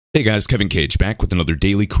Hey guys, Kevin Cage back with another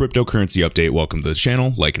daily cryptocurrency update. Welcome to the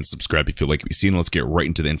channel. Like and subscribe if you like what you see, and let's get right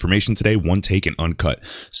into the information today. One take and uncut.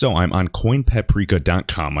 So I'm on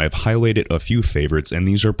coinpaprika.com. I have highlighted a few favorites, and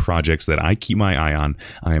these are projects that I keep my eye on.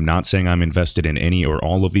 I am not saying I'm invested in any or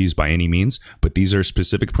all of these by any means, but these are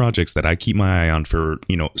specific projects that I keep my eye on for,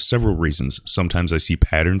 several reasons. Sometimes I see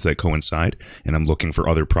patterns that coincide, and I'm looking for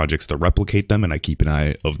other projects to replicate them, and I keep an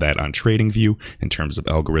eye of that on TradingView in terms of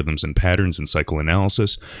algorithms and patterns and cycle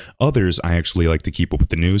analysis. Others, I actually like to keep up with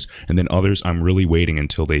the news, and then others, I'm really waiting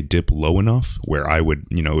until they dip low enough where I would,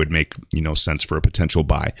 it would make, sense for a potential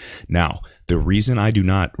buy. Now, the reason I do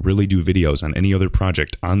not really do videos on any other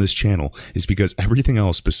project on this channel is because everything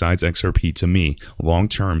else besides XRP to me, long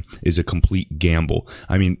term, is a complete gamble.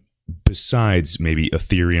 I mean, besides maybe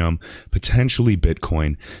Ethereum, potentially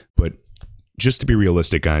Bitcoin, but just to be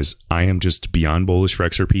realistic, guys, I am just beyond bullish for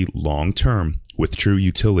XRP long term with true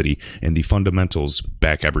utility, and the fundamentals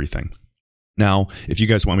back everything. Now, if you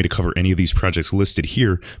guys want me to cover any of these projects listed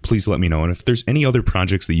here, please let me know. And if there's any other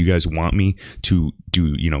projects that you guys want me to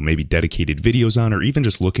do, maybe dedicated videos on, or even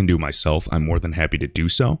just look into myself, I'm more than happy to do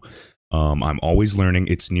so. I'm always learning.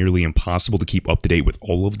 It's nearly impossible to keep up to date with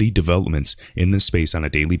all of the developments in this space on a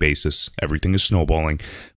daily basis. Everything is snowballing,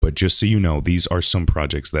 but just so you know, these are some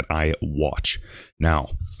projects that I watch. Now,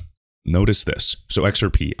 notice this. So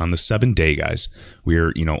XRP on the 7-day, guys,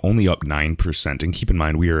 we're, only up 9%. And keep in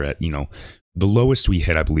mind, we are at, the lowest we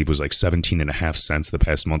hit, I believe, was like 17.5 cents the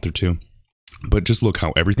past month or two. But just look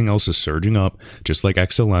how everything else is surging up, just like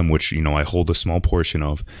XLM, which, I hold a small portion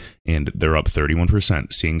of, and they're up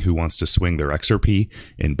 31%, seeing who wants to swing their XRP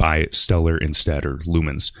and buy Stellar instead, or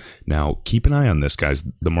Lumens. Now, keep an eye on this, guys.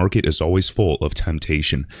 The market is always full of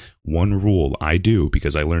temptation. One rule I do,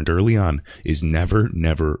 because I learned early on, is never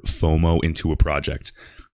FOMO into a project.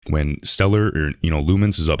 When Stellar, or,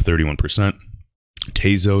 Lumens is up 31%,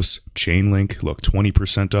 Tezos, Chainlink, look,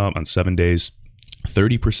 20% up on 7 days.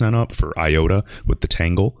 30% up for IOTA with the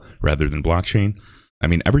Tangle rather than blockchain. I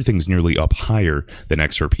mean, everything's nearly up higher than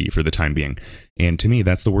XRP for the time being. And to me,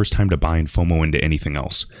 that's the worst time to buy and FOMO into anything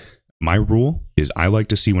else. My rule is I like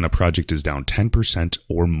to see when a project is down 10%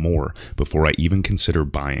 or more before I even consider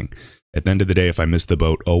buying. At the end of the day, if I miss the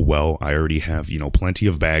boat, oh well, I already have, plenty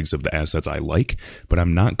of bags of the assets I like, but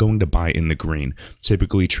I'm not going to buy in the green.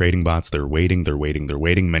 Typically, trading bots, they're waiting.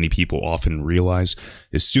 Many people often realize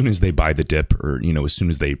as soon as they buy the dip, or, as soon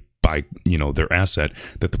as they buy, their asset,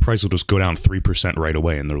 that the price will just go down 3% right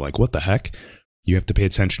away. And they're like, what the heck? You have to pay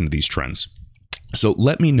attention to these trends. So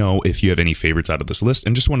let me know if you have any favorites out of this list,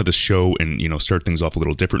 and just wanted to show and, start things off a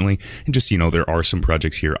little differently. And just, there are some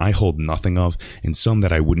projects here I hold nothing of, and some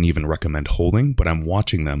that I wouldn't even recommend holding, but I'm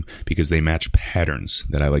watching them because they match patterns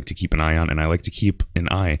that I like to keep an eye on, and I like to keep an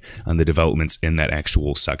eye on the developments in that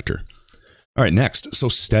actual sector. All right, next, so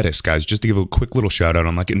Status, guys, just to give a quick little shout out,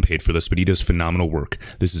 I'm not getting paid for this, but he does phenomenal work.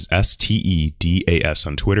 This is STEDAS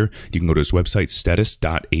on Twitter. You can go to his website,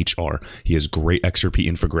 status.hr. He has great XRP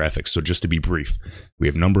infographics. So just to be brief, we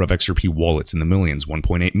have number of XRP wallets in the millions,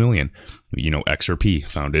 1.8 million. XRP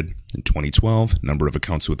founded in 2012, number of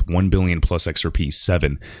accounts with 1 billion plus XRP,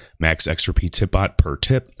 7. Max XRPTipBot per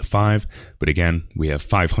tip, 5. But again, we have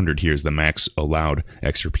 500 here as the max allowed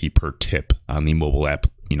XRP per tip on the mobile app,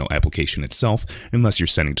 application itself, unless you're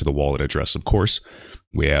sending to the wallet address, of course.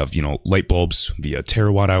 We have, light bulbs via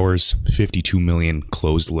terawatt hours, 52 million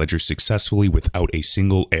closed ledgers successfully without a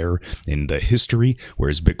single error in the history,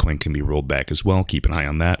 whereas Bitcoin can be rolled back as well. Keep an eye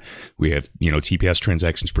on that. We have, TPS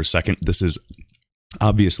transactions per second. This is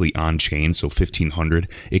obviously on chain, so 1500.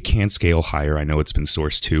 It can scale higher. I know it's been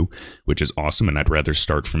sourced too, which is awesome, and I'd rather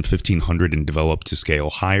start from 1500 and develop to scale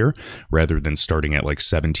higher rather than starting at like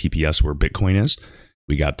 7 TPS where Bitcoin is.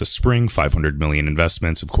 We got the Spring, 500 million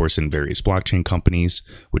investments, of course, in various blockchain companies,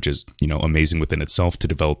 which is, amazing within itself to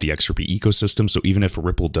develop the XRP ecosystem. So even if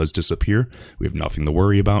Ripple does disappear, we have nothing to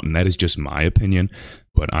worry about. And that is just my opinion,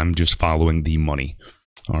 but I'm just following the money.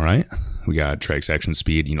 All right. We got transaction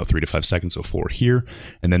speed, 3 to 5 seconds, so 4 here.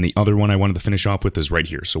 And then the other one I wanted to finish off with is right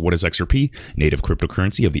here. So what is XRP? Native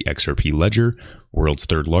cryptocurrency of the XRP ledger, world's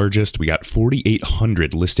 3rd largest. We got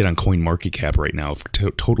 4,800 listed on CoinMarketCap right now for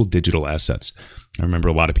total digital assets. I remember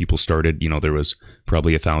a lot of people started, there was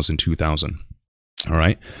probably 1,000, 2,000. All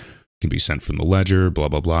right. Can be sent from the ledger, blah,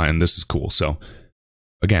 blah, blah. And this is cool. So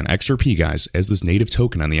again, XRP, guys, as this native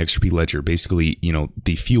token on the XRP ledger, basically,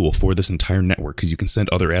 the fuel for this entire network, because you can send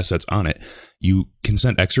other assets on it. You can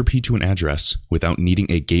send XRP to an address without needing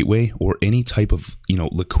a gateway or any type of,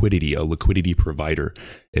 liquidity, a liquidity provider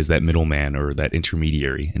as that middleman or that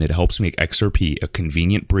intermediary. And it helps make XRP a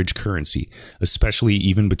convenient bridge currency, especially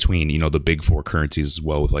even between, the big 4 currencies as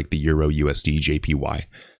well, with like the Euro, USD, JPY.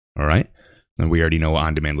 All right. And we already know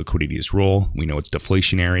on-demand liquidity is roll. We know it's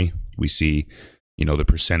deflationary. We see, the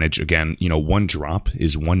percentage again, 1 drop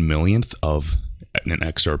is 1/1,000,000th of an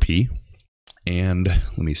XRP. And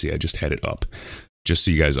let me see, I just had it up just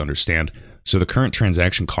so you guys understand. So the current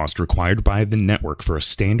transaction cost required by the network for a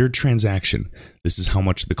standard transaction, this is how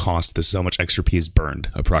much this is how much XRP is burned,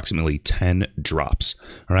 approximately 10 drops.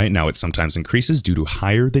 All right, now it sometimes increases due to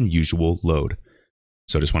higher than usual load.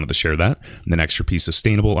 So I just wanted to share that. And then XRP is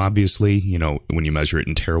sustainable, obviously, when you measure it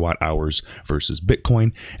in terawatt hours versus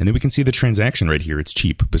Bitcoin. And then we can see the transaction right here. It's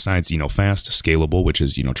cheap. Besides, fast, scalable, which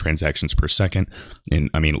is, transactions per second. And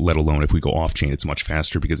I mean, let alone if we go off chain, it's much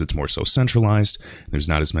faster because it's more so centralized. There's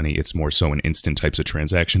not as many, it's more so an instant types of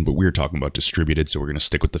transaction, but we're talking about distributed. So we're going to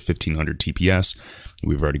stick with the 1500 TPS.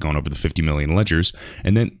 We've already gone over the 50 million ledgers.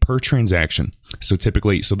 And then per transaction. So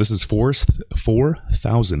typically, this is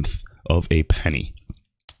 4,000th of a penny.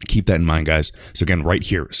 Keep that in mind, guys. So again, right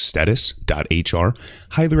here, status.hr.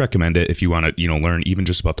 Highly recommend it if you want to, learn even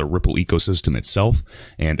just about the Ripple ecosystem itself.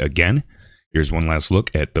 And again, here's one last look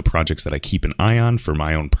at the projects that I keep an eye on for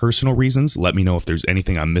my own personal reasons. Let me know if there's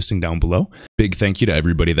anything I'm missing down below. Big thank you to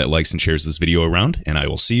everybody that likes and shares this video around, and I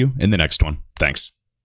will see you in the next one. Thanks.